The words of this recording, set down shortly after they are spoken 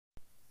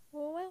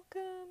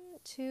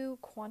to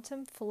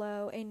Quantum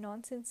Flow, a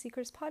Nonsense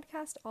Seekers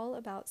podcast all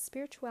about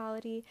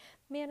spirituality,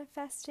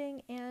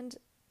 manifesting, and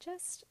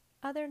just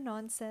other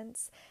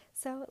nonsense.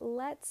 So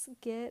let's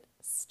get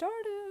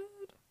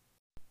started.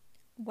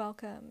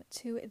 Welcome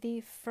to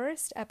the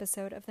first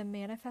episode of the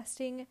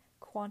Manifesting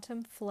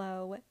Quantum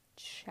Flow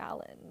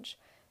Challenge.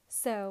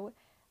 So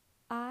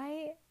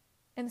I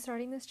am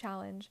starting this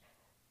challenge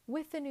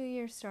with the new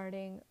year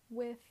starting,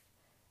 with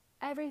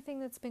everything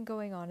that's been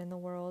going on in the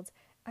world.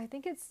 I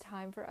think it's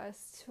time for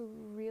us to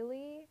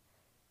really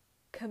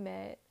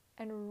commit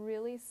and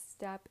really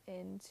step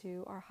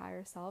into our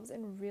higher selves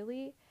and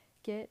really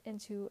get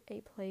into a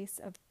place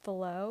of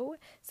flow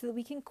so that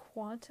we can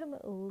quantum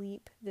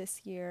leap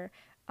this year.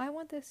 I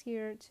want this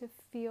year to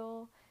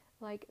feel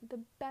like the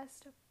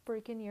best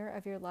freaking year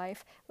of your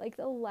life, like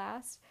the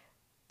last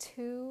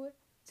 2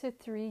 to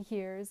 3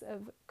 years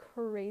of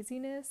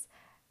craziness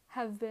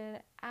have been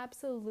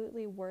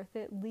absolutely worth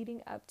it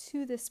leading up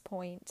to this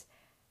point.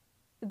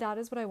 That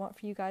is what I want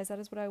for you guys. That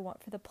is what I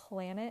want for the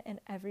planet and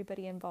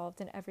everybody involved,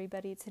 and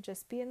everybody to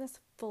just be in this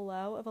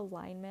flow of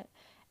alignment.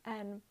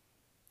 And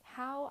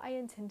how I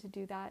intend to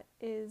do that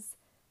is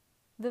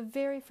the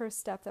very first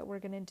step that we're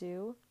going to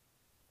do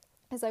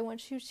is I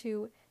want you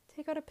to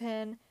take out a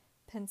pen,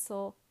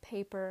 pencil,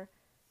 paper,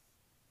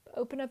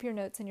 open up your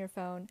notes in your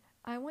phone.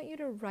 I want you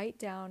to write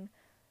down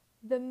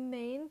the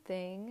main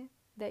thing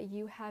that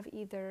you have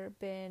either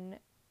been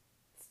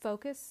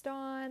focused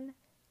on,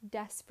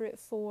 desperate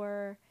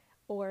for,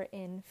 or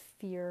in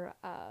fear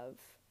of.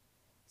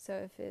 So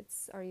if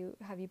it's,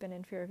 have you been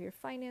in fear of your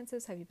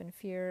finances? Have you been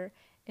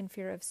in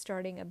fear of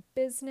starting a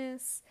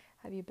business?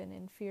 Have you been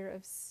in fear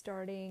of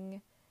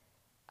starting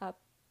a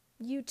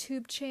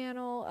YouTube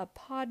channel, a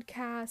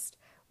podcast,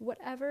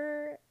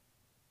 whatever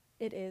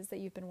it is that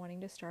you've been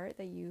wanting to start,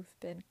 that you've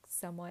been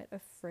somewhat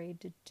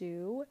afraid to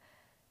do?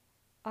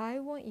 I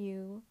want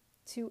you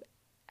to,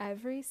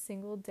 every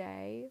single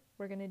day,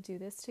 we're going to do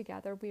this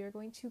together. We are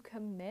going to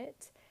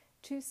commit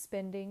to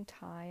spending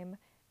time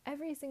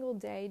every single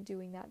day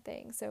doing that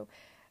thing. So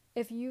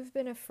if you've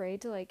been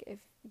afraid to, if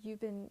you've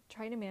been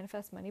trying to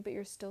manifest money, but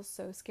you're still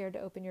so scared to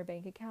open your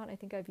bank account, I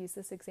think I've used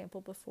this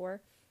example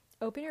before.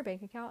 Open your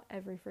bank account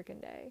every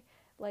freaking day.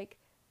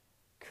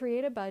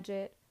 Create a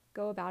budget,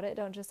 go about it.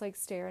 Don't just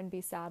stare and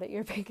be sad at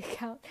your bank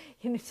account.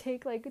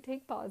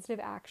 Take positive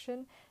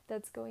action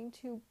that's going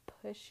to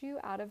push you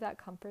out of that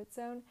comfort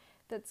zone,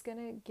 that's going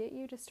to get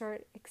you to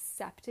start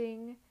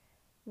accepting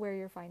where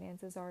your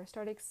finances are.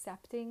 Start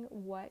accepting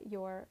what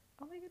your,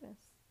 oh my goodness.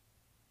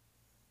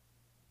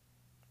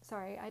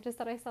 Sorry, I just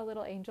thought I saw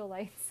little angel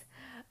lights.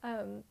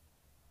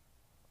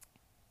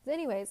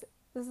 Anyways,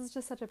 this is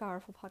just such a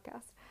powerful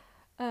podcast.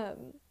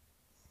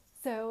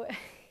 So,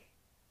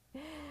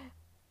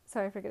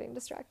 sorry for getting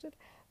distracted.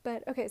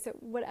 But okay, so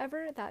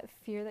whatever that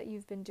fear that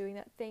you've been doing,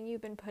 that thing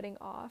you've been putting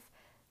off,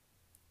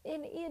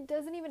 and it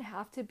doesn't even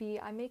have to be,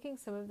 I'm making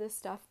some of this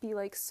stuff be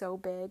so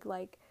big,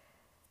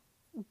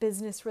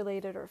 business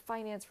related or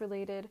finance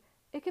related.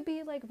 It could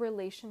be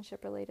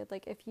relationship related.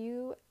 If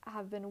you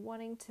have been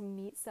wanting to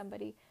meet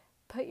somebody,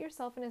 put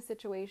yourself in a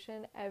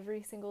situation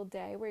every single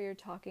day where you're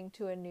talking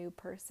to a new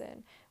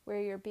person,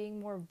 where you're being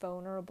more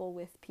vulnerable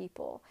with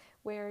people,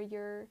 where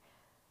you're,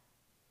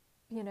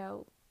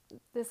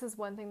 this is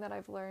one thing that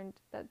I've learned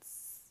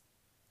that's,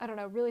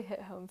 really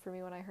hit home for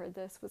me when I heard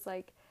this, was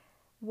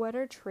what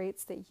are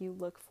traits that you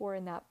look for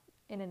in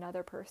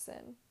another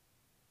person?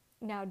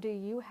 Now, do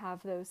you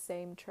have those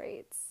same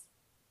traits,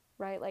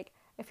 right?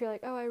 If you're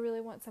oh, I really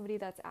want somebody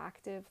that's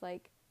active,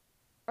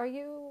 are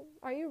you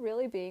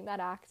really being that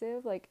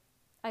active?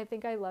 I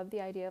think I love the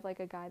idea of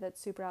a guy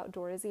that's super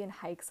outdoorsy and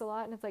hikes a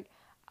lot. And it's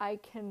I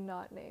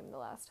cannot name the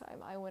last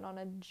time I went on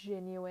a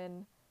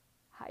genuine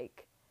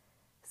hike.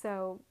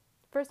 So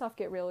first off,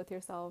 get real with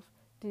yourself.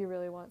 Do you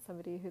really want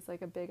somebody who's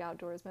a big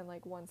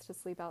outdoorsman, wants to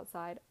sleep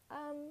outside?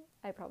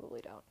 I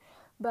probably don't.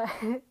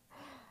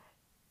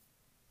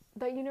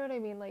 But you know what I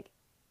mean?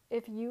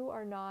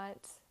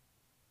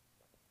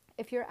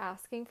 If you're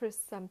asking for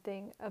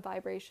something, a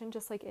vibration,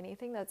 just like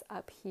anything that's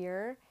up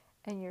here,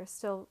 and you're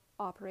still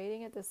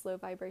operating at this low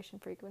vibration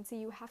frequency,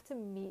 you have to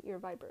meet you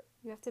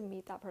have to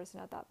meet that person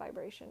at that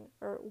vibration,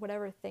 or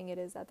whatever thing it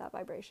is at that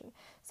vibration.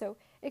 So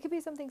it could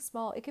be something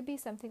small. It could be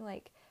something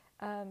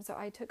so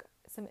I took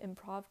some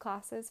improv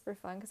classes for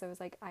fun because I was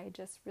I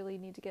just really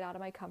need to get out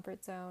of my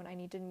comfort zone. I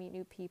need to meet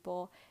new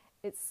people.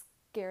 It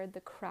scared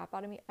the crap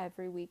out of me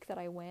every week that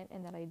I went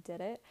and that I did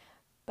it.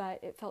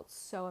 But it felt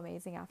so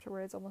amazing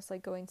afterwards, almost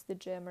like going to the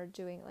gym or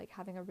doing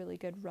having a really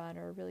good run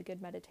or a really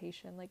good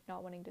meditation,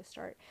 not wanting to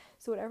start.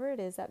 So whatever it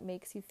is that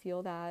makes you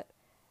feel that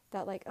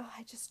oh,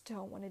 I just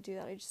don't want to do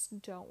that. I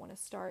just don't want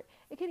to start.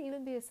 It could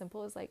even be as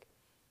simple as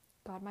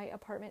God, my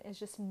apartment is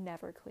just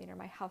never clean, or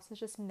my house is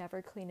just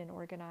never clean and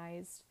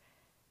organized.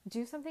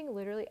 Do something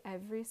literally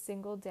every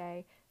single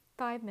day,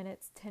 5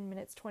 minutes, 10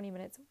 minutes, 20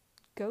 minutes.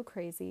 Go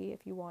crazy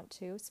if you want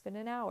to. Spend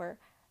an hour.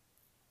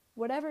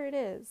 Whatever it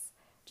is,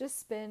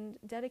 just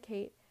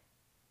dedicate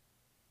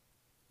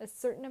a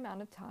certain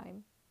amount of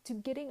time to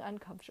getting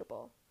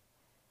uncomfortable,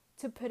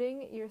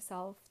 pushing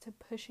yourself,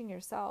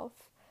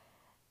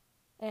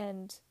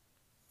 and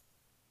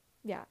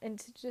and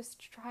to just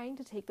trying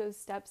to take those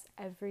steps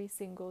every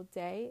single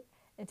day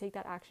and take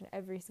that action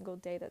every single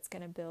day that's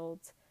going to build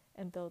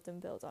and build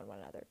and build on one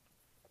another.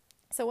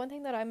 So one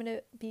thing that I'm going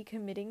to be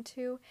committing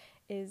to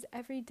is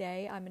every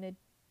day I'm going to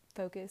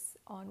focus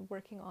on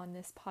working on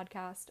this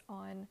podcast,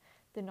 on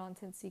the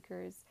Nonsense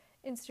Seekers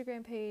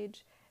Instagram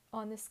page,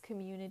 on this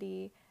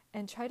community,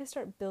 and try to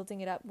start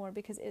building it up more,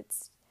 because it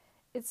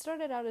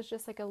started out as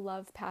just like a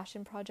love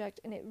passion project,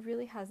 and it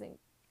really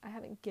I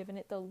haven't given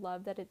it the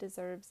love that it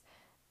deserves,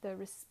 the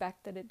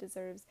respect that it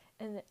deserves,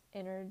 and the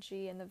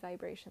energy and the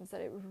vibrations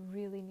that it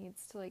really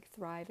needs to like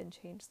thrive and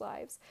change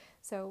lives.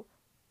 So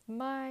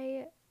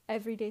my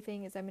everyday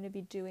thing is I'm going to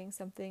be doing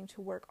something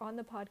to work on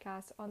the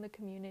podcast, on the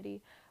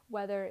community,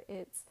 whether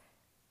it's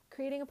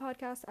creating a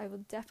podcast. I'm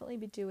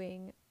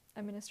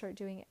going to start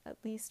doing at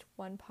least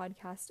one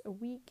podcast a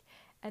week,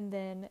 and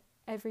then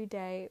every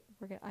day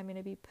I'm going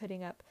to be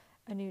putting up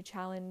a new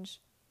challenge,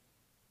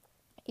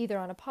 either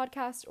on a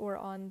podcast or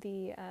on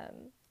the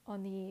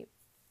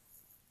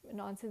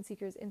Nonsense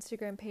Seekers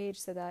Instagram page,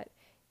 so that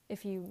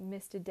if you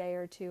missed a day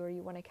or two, or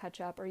you want to catch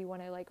up, or you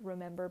want to like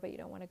remember but you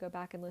don't want to go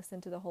back and listen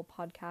to the whole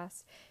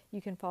podcast,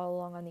 you can follow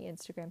along on the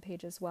Instagram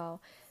page as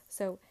well.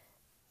 So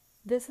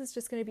this is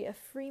just going to be a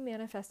free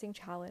manifesting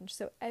challenge.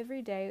 So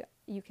every day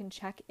you can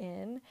check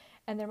in,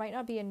 and there might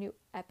not be a new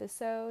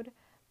episode,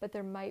 but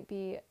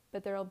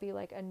there'll be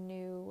like a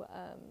new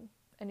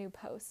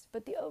post.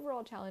 But the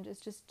overall challenge is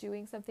just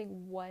doing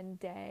something one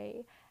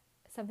day,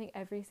 something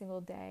every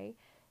single day,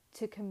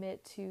 to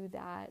commit to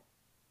that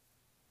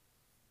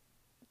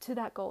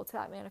goal, to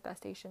that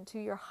manifestation, to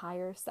your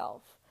higher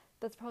self.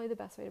 That's probably the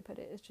best way to put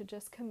it, is to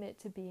just commit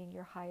to being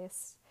your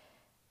highest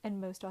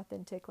and most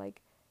authentic,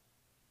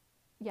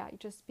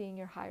 just being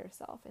your higher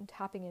self and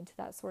tapping into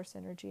that source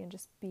energy and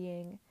just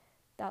being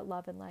that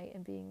love and light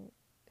and being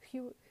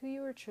who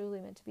you are truly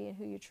meant to be and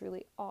who you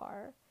truly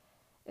are,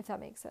 if that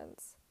makes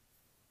sense.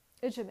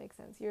 It should make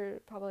sense. You're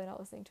probably not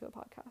listening to a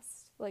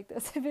podcast like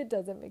this if it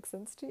doesn't make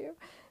sense to you.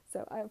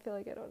 So I feel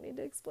like I don't need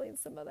to explain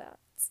some of that.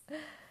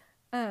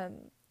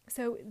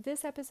 So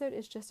this episode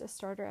is just a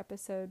starter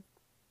episode,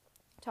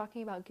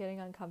 talking about getting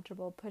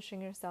uncomfortable,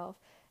 pushing yourself,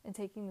 and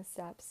taking the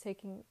steps,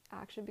 taking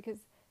action, because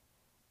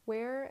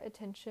where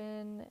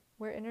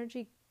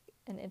energy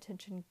and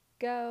intention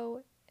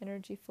go,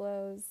 energy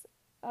flows.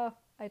 Oh,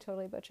 I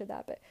totally butchered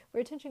that, but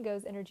where attention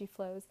goes, energy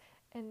flows.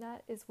 And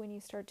that is when you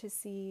start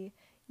to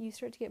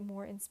get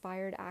more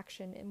inspired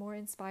action and more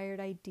inspired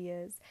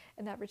ideas.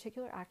 And that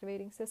reticular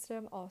activating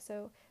system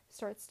also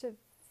starts to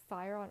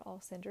fire on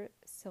all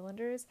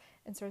cylinders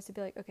and starts to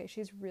be like, okay,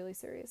 she's really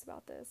serious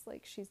about this.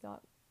 Like,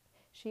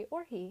 she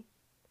or he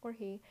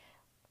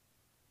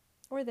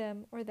or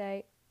them or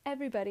they,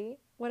 everybody,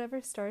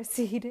 whatever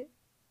starseed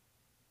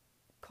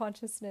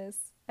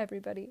consciousness,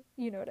 everybody,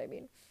 you know what I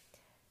mean.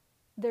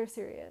 They're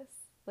serious.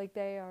 Like,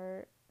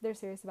 they're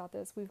serious about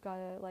this. We've got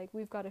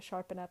to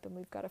sharpen up, and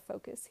we've got to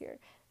focus here.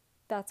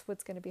 That's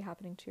what's going to be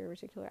happening to your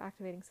reticular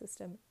activating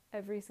system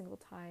every single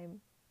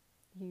time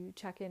you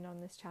check in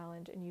on this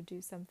challenge, and you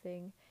do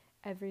something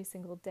every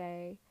single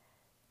day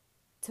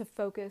to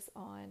focus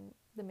on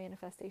the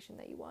manifestation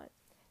that you want.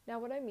 Now,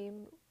 what I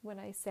mean when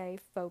I say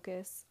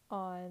focus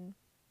on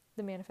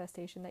the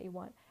manifestation that you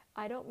want,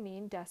 I don't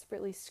mean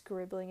desperately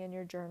scribbling in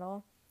your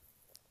journal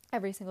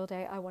every single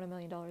day, I want $1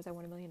 million, I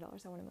want $1 million, I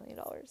want $1 million.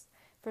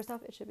 First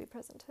off, it should be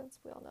present tense.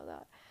 We all know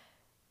that.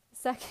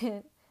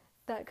 Second,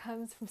 that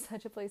comes from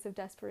such a place of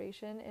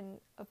desperation and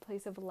a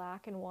place of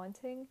lack and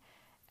wanting.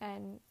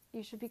 And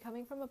you should be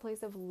coming from a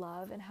place of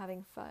love and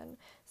having fun.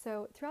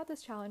 So throughout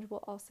this challenge,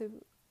 I'll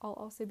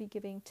also be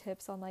giving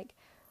tips on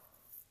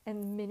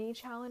and mini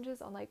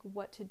challenges on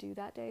what to do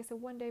that day. So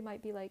one day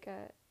might be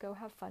go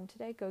have fun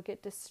today, go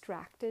get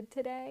distracted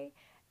today,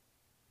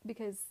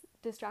 because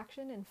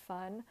distraction and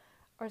fun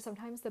are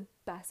sometimes the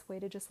best way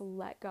to just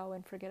let go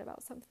and forget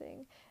about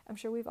something. I'm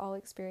sure we've all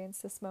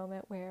experienced this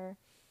moment where,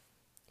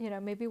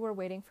 maybe we're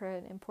waiting for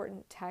an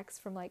important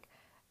text from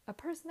a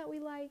person that we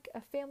like,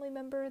 a family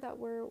member that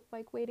we're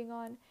waiting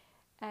on,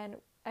 and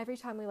every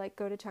time we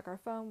go to check our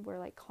phone,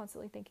 we're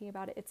constantly thinking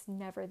about it. It's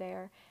never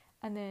there.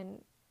 And then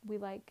we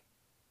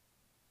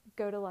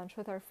go to lunch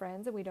with our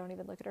friends and we don't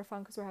even look at our phone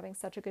because we're having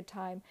such a good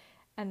time.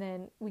 And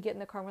then we get in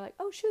the car and we're like,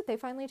 oh shoot, they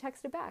finally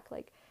texted back.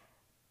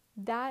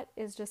 That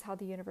is just how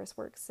the universe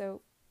works. So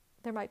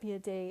there might be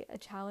a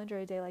challenge or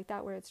a day like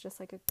that where it's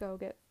just a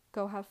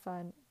go have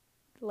fun,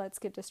 let's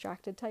get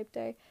distracted type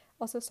day.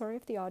 Also, sorry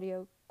if the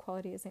audio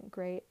quality isn't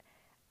great.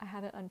 I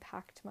haven't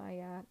unpacked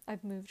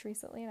I've moved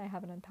recently and I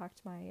haven't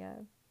unpacked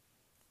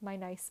my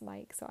nice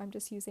mic, so I'm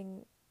just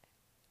using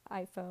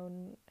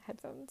iPhone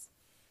headphones.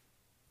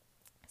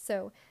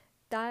 So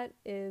that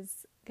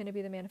is going to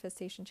be the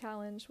manifestation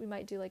challenge. We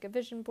might do a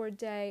vision board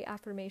day,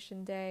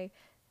 affirmation day.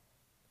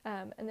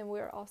 And then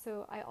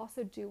I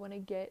also do want to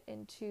get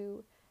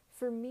into,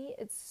 for me,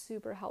 it's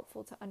super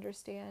helpful to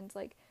understand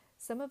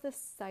some of the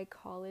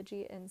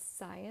psychology and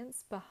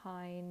science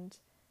behind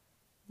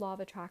law of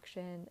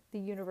attraction, the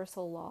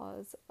universal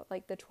laws,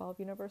 like the 12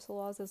 universal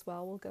laws as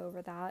well. We'll go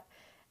over that.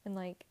 And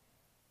like,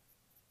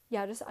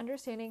 yeah, just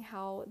understanding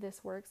how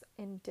this works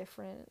in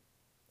different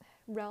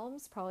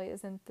realms probably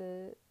isn't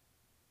the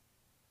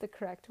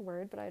correct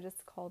word, but I'm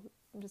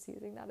just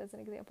using that as an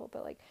example.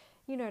 But like,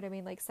 you know what I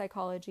mean? Like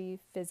psychology,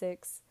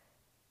 physics,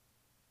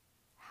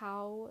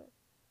 how,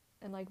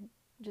 and like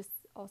just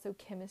also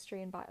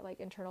chemistry and like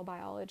internal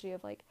biology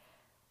of like,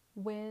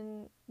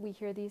 when we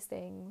hear these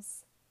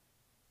things,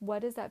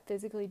 what is that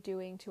physically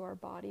doing to our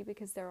body?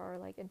 Because there are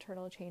like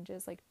internal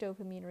changes like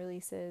dopamine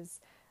releases,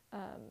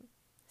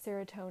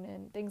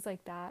 serotonin, things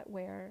like that,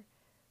 where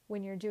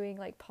when you're doing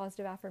like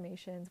positive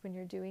affirmations, when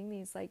you're doing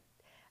these like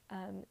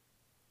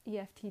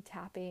EFT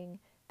tapping,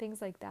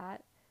 things like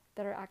that,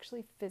 that are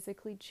actually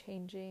physically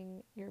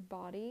changing your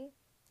body.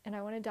 And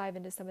I want to dive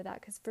into some of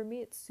that because for me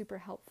it's super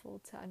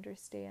helpful to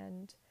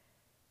understand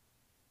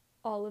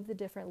all of the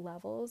different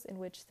levels in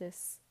which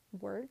this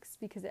works,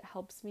 because it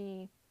helps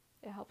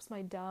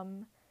my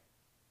dumb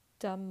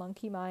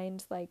monkey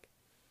mind like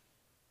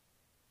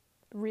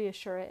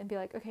reassure it and be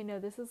like, okay, no,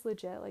 this is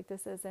legit, like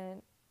this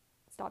isn't,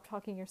 stop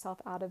talking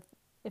yourself out of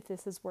if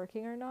this is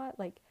working or not,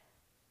 like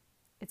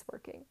it's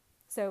working.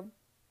 So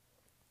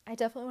I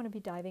definitely want to be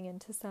diving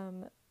into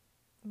some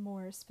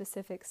more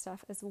specific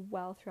stuff as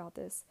well throughout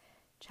this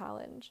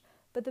challenge.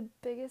 But the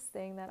biggest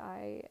thing that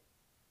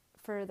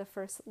for the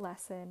first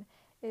lesson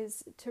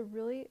is to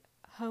really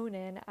hone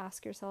in,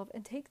 ask yourself,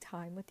 and take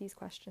time with these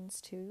questions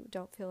too.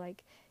 Don't feel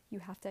like you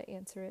have to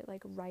answer it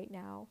like right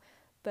now,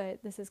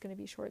 but this is going to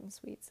be short and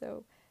sweet.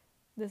 So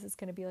this is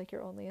going to be like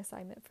your only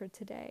assignment for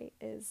today,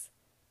 is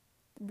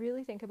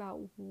really think about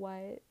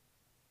what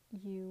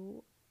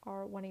you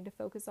are wanting to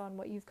focus on,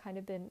 what you've kind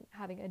of been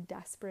having a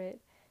desperate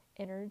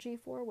energy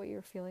for, what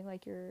you're feeling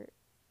like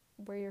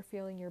where you're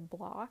feeling you're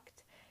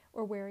blocked,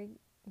 or where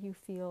you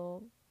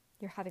feel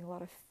you're having a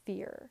lot of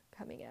fear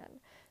coming in.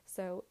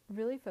 So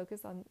really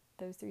focus on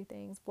those three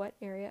things. What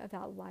area of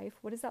that life,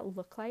 what does that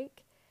look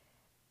like?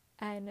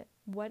 And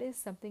what is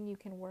something you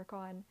can work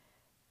on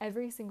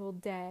every single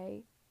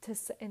day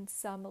in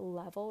some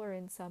level or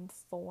in some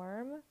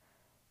form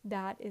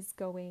that is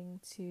going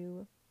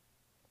to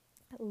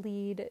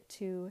lead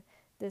to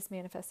this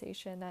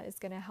manifestation, that is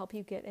going to help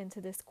you get into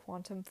this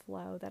quantum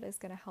flow, that is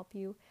going to help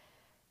you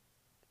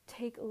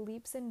take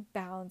leaps and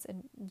bounds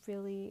and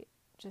really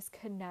just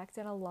connect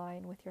and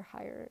align with your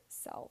higher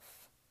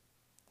self.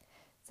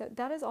 So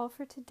that is all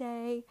for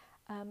today.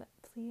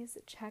 Please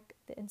check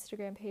the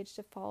Instagram page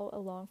to follow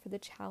along for the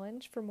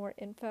challenge for more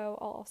info.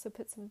 I'll also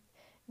put some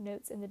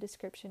notes in the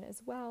description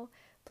as well.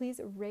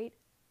 Please rate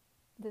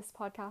this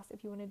podcast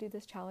if you want to do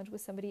this challenge with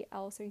somebody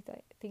else, or you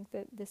think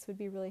that this would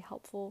be really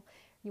helpful,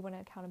 you want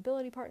an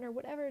accountability partner,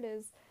 whatever it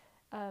is.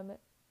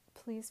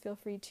 Please feel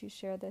free to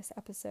share this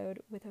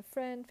episode with a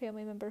friend,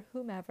 family member,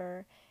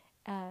 whomever.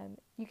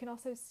 You can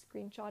also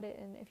screenshot it,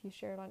 and if you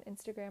share it on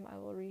Instagram, I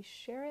will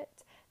reshare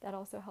it. That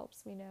also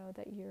helps me know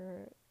that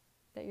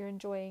you're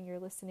enjoying, you're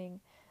listening,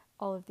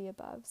 all of the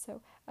above.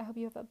 So I hope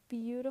you have a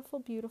beautiful,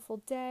 beautiful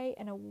day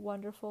and a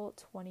wonderful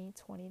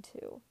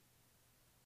 2022.